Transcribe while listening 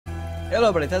Hello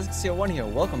everybody, BLACKSMITH here.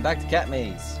 Welcome back to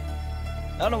Catmaze.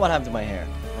 I don't know what happened to my hair.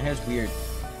 My hair's weird.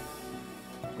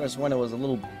 Of course, when it was a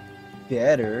little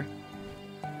better.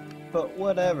 But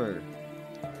whatever.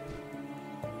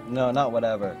 No, not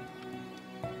whatever.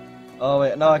 Oh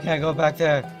wait, no, I can't go back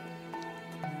there.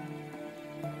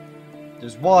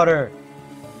 There's water.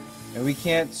 And we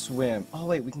can't swim. Oh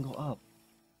wait, we can go up.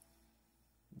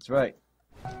 That's right.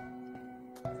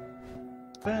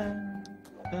 Bam,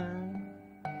 bam.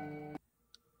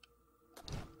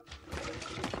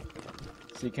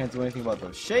 So you can't do anything about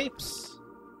those shapes.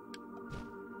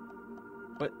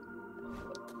 But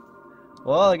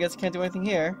well, I guess I can't do anything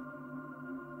here.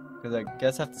 Because I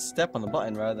guess I have to step on the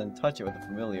button rather than touch it with a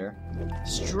familiar.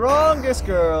 Strongest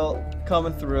girl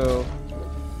coming through.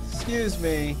 Excuse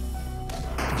me.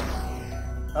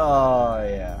 Oh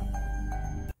yeah.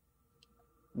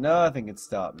 Nothing can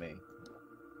stop me.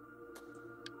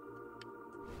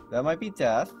 That might be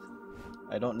death.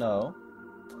 I don't know.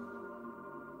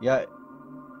 Yeah.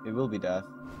 It will be death.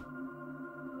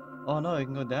 Oh no, you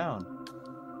can go down.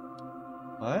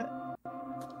 What?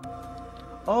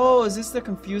 Oh, is this the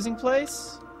confusing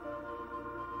place?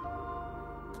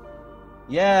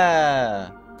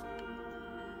 Yeah.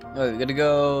 Oh, we're gonna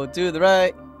go to the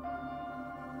right,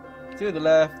 to the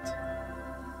left.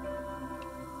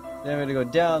 Then we're gonna go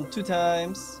down 2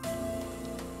 times.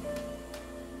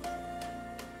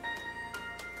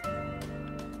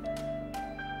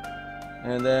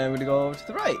 And then we're gonna go to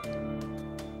the right.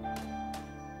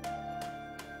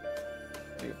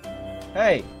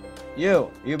 Hey,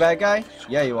 you a bad guy?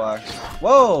 Yeah, you are.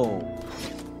 Whoa!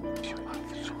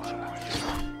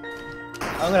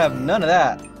 I'm gonna have none of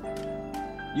that.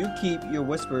 You keep your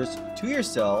whispers to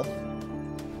yourself.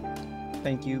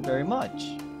 Thank you very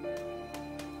much.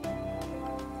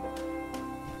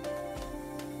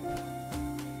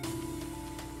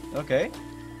 Okay.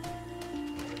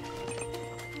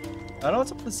 I don't know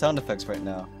what's up with the sound effects right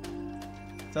now.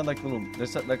 Sound like a little.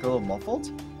 They're like a little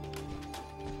muffled.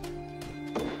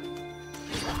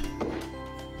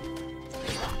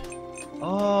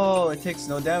 Oh, it takes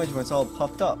no damage when it's all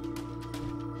puffed up.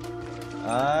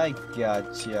 I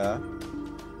gotcha.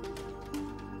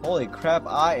 Holy crap!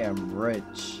 I am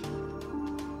rich.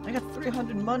 I got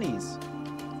 300 monies.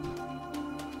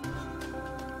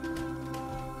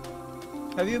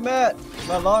 Have you met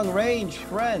my long-range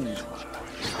friend?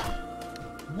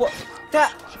 What?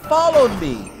 That followed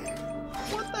me!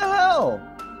 What the hell?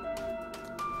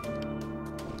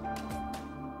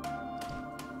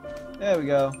 There we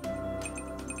go.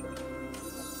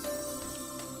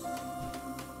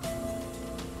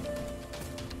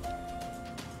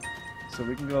 So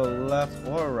we can go left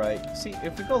or right. See,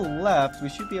 if we go left, we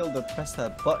should be able to press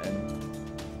that button.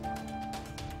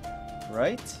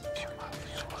 Right?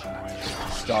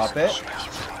 Stop it.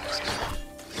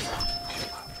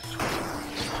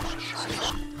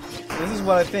 This is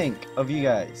what I think of you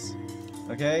guys,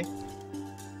 okay?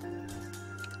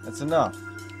 That's enough.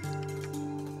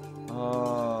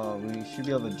 Oh, we should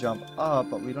be able to jump up,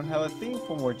 but we don't have a thing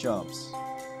for more jumps.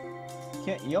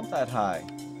 Can't jump that high.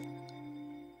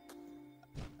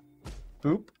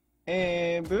 Boop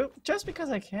and boop, just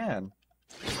because I can.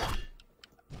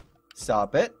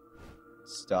 Stop it.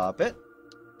 Stop it.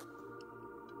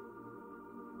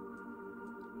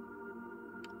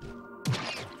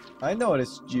 I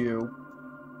noticed you.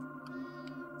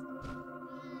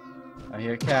 I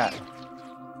hear a cat.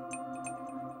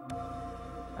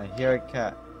 I hear a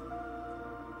cat.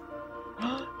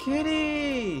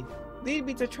 Kitty! Lead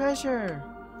me to treasure!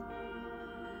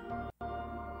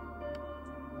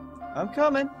 I'm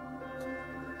coming.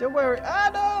 Don't worry.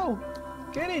 Ah, no!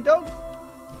 Kitty, don't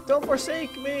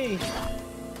forsake me!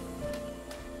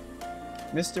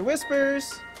 Mr.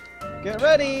 Whispers, get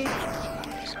ready!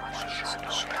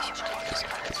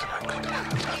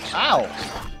 Ow!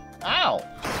 Ow!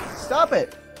 Stop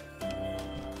it!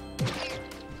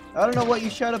 I don't know what you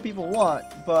shadow people want,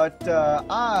 but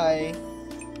I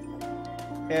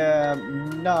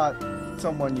am not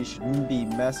someone you should be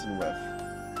messing with.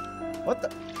 What the?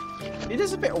 It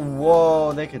is a bit.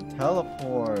 Whoa! They can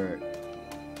teleport.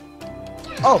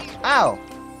 Oh! Ow!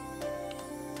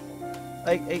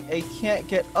 I can't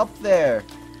get up there.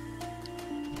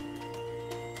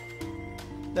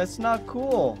 That's not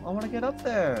cool. I want to get up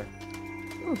there.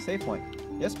 Ooh, save point.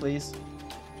 Yes, please.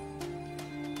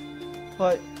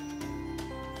 But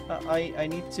I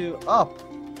need to up.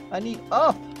 I need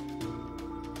up.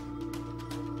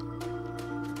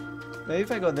 Maybe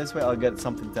if I go this way, I'll get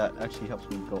something that actually helps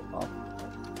me go up.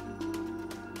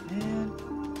 And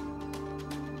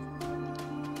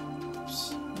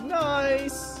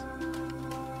nice.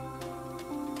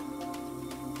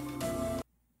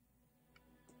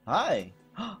 Hi.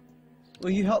 Will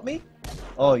you help me?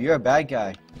 Oh, you're a bad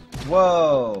guy.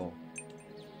 Whoa.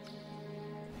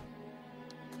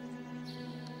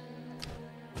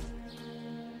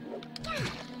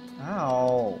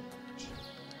 Ow.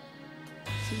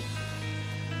 See?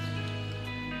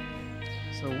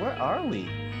 So where are we?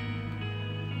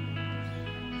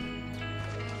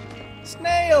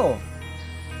 Snail!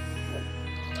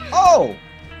 Oh!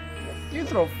 You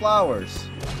throw flowers.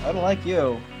 I don't like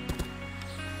you.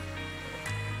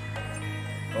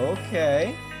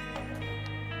 Okay.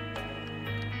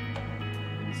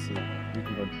 Let's see. We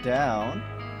can go down.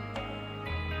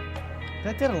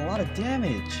 That did a lot of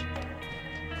damage.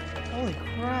 Holy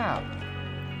crap.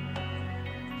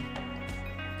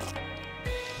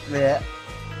 Yeah.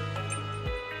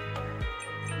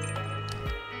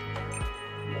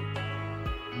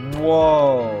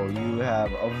 Whoa, you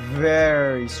have a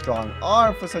very strong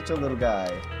arm for such a little guy.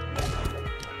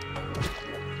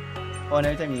 Oh, and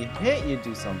every time you hit, you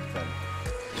do something.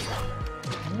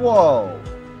 Whoa.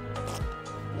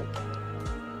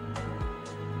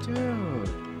 Dude.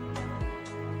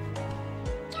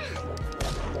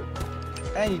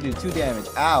 And you do 2 damage.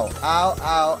 Ow, ow,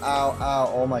 ow, ow,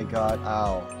 ow. Oh my god,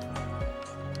 ow.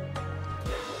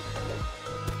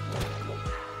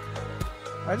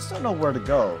 I just don't know where to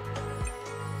go.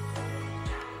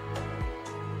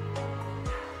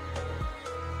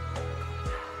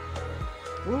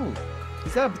 Ooh,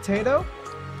 is that a potato?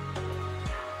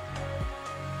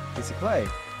 Piece of clay.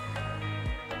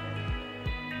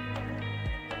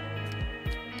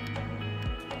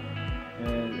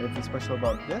 And anything special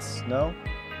about this? No?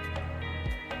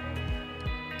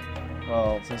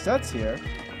 Well, since that's here...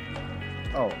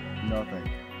 Oh, nothing.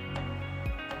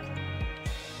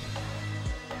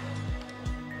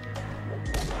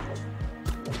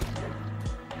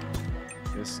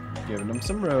 Just giving them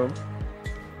some room.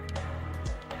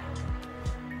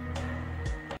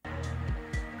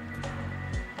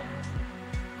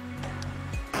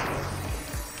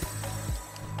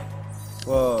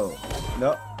 Whoa.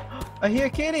 No. I hear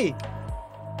kitty.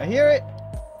 I hear it.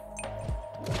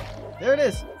 There it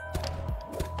is.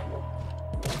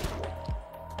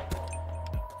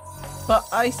 But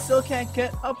I still can't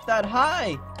get up that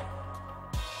high.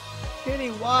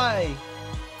 Kitty, why?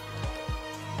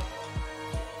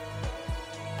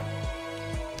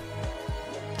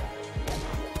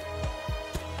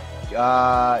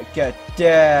 Get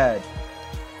dead.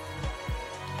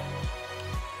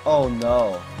 Oh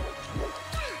no.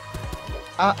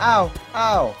 Ow, ow,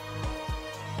 ow.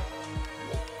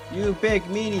 You big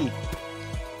meanie.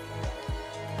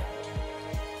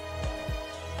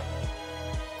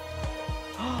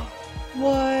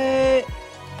 What?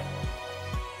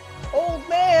 Old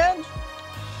man?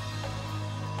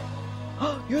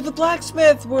 You're the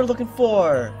blacksmith we're looking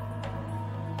for.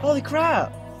 Holy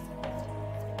crap.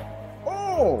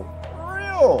 Oh,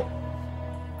 real?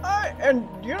 And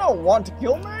you don't want to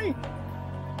kill me?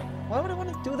 Why would I want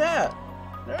to do that?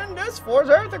 In this force,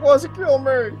 everything wants to kill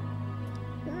me.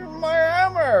 My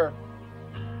hammer.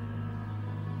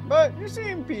 But you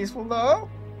seem peaceful though.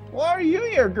 Why are you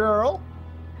here, girl?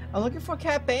 I'm looking for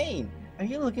Cat Bane. Are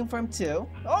you looking for him too?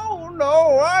 Oh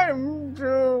no, I'm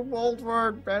too old for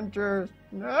adventures.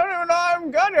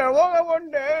 I'm gonna look at one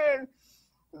day.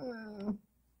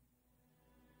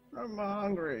 I'm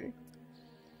hungry.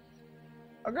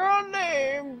 A girl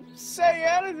named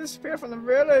Sayana disappeared from the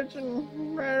village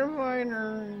and ran to find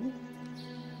her.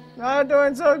 Not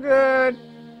doing so good.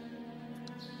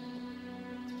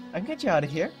 I can get you out of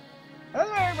here. That's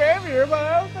my baby, but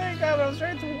I don't think I have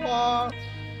strength to walk.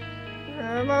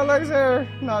 And my legs are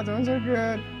not doing so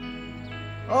good.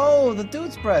 Oh, the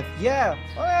dude's breath, yeah.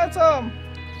 Oh, that's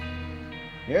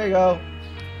Here you go.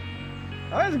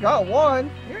 I just got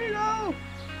one. Here you go.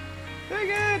 Take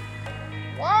it.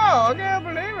 Wow, I can't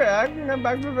believe it. I can get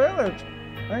back to the village.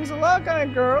 Thanks a lot,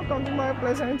 kind girl. Come to my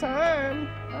place anytime.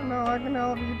 I know I can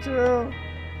help you too.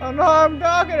 I'm not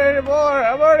talking anymore.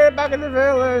 I'm already back in the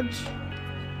village.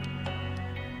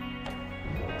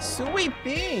 Sweet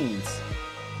beans.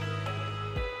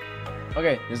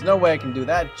 Okay, there's no way I can do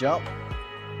that jump.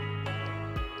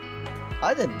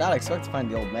 I did not expect to find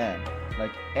the old man,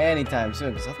 like, anytime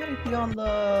soon, because I thought he'd be on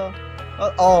the...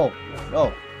 oh,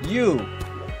 you!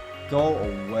 Go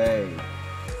away.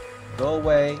 Go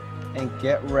away and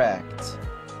get wrecked.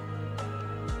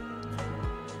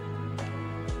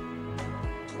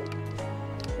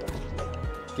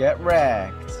 Get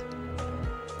wrecked.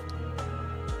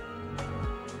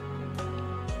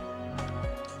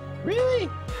 Really?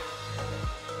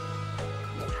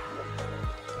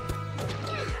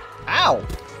 Ow!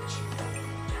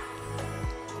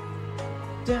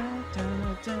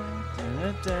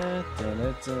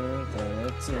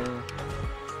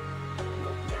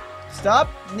 Stop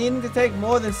needing to take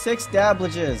more than 6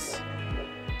 dablages.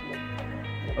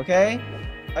 Okay?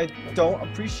 I don't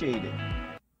appreciate it.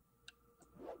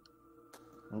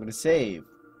 I'm gonna save.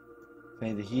 I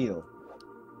need to heal.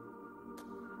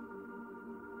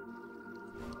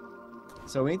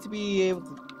 So we need to be able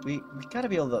to, we gotta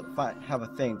be able to have a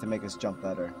thing to make us jump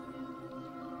better.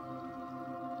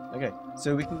 Okay,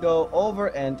 so we can go over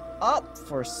and up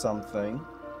for something.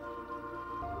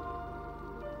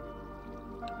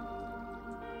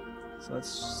 So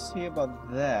let's see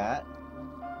about that.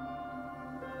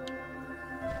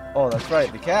 Oh, that's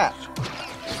right, the cat.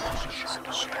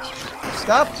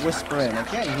 Stop whispering, I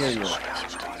can't hear you.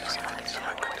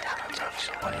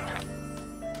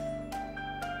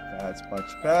 That's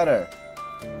much better.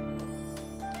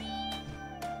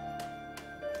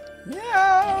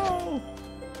 No!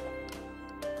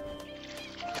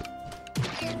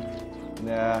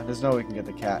 Nah, there's no way we can get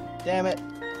the cat. Damn it!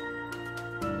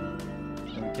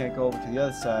 And we can't go over to the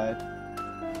other side.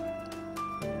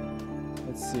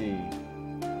 Let's see.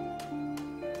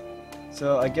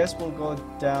 So I guess we'll go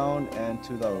down and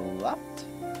to the left.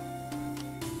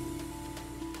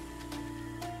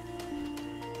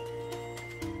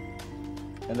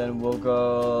 And then we'll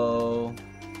go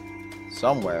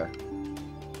somewhere.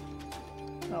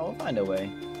 Oh, we'll find a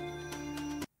way.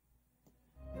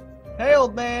 Hey,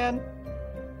 old man!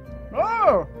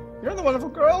 Oh! You're the wonderful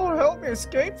girl who helped me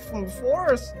escape from the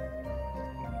forest.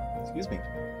 Excuse me.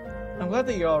 I'm glad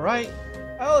that you're alright.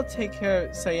 I'll take care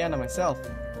of Sayana myself.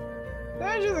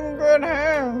 She's in good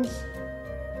hands.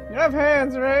 You have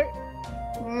hands, right?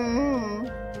 Mm-hmm.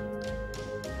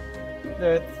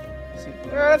 There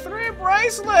are 3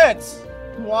 bracelets!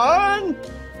 1,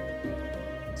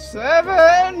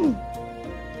 7.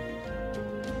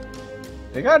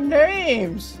 They got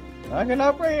names. I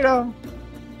cannot read them.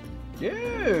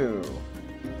 Ew.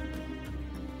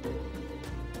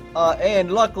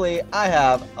 And luckily, I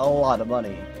have a lot of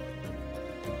money.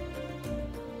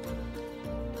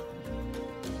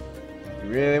 You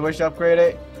really wish to upgrade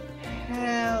it?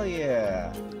 Hell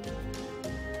yeah.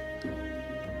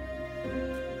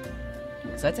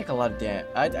 Cause I take a lot of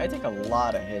I take a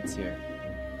lot of hits here.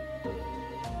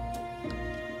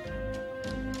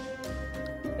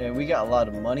 And we got a lot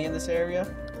of money in this area.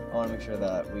 I want to make sure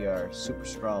that we are super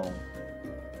strong.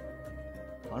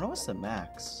 I don't know what's the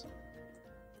max.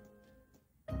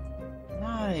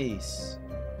 Nice.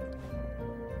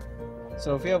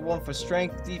 So if we have one for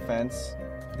strength defense,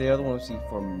 the other one will be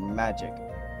for magic.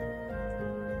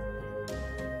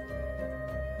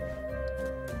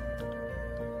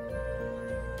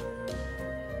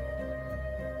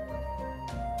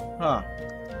 Huh.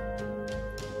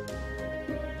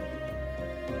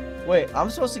 Wait, I'm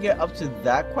supposed to get up to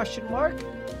that question mark?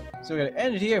 So we're gonna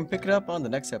end it here and pick it up on the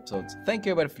next episode. So thank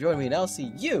you everybody for joining me, and I'll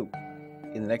see you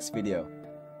in the next video.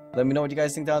 Let me know what you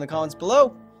guys think down in the comments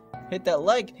below. Hit that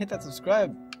like, hit that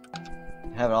subscribe.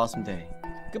 Have an awesome day.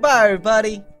 Goodbye,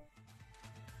 everybody!